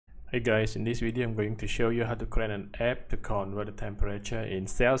Hey guys, in this video I'm going to show you how to create an app to convert the temperature in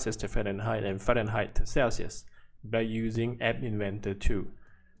Celsius to Fahrenheit and Fahrenheit to Celsius by using AppInventor2.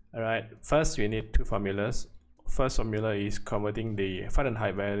 Alright, first we need two formulas. First formula is converting the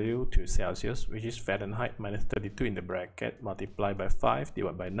Fahrenheit value to Celsius, which is Fahrenheit minus 32 in the bracket multiplied by 5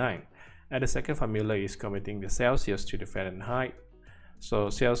 divided by 9. And the second formula is converting the Celsius to the Fahrenheit. So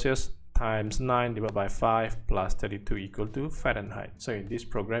Celsius times 9 divided by 5 plus 32 equal to Fahrenheit. So in this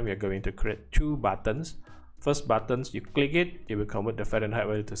program we are going to create two buttons. First button, you click it will convert the Fahrenheit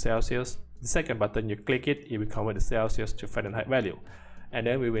value to Celsius. The second button, you click it will convert the Celsius to Fahrenheit value. And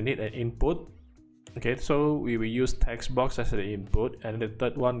then we will need an input. Okay, so we will use text box as the input, and the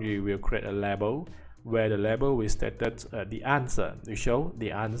third one we will create a label where the label will state the answer, to show the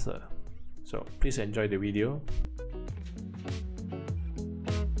answer. So please enjoy the video.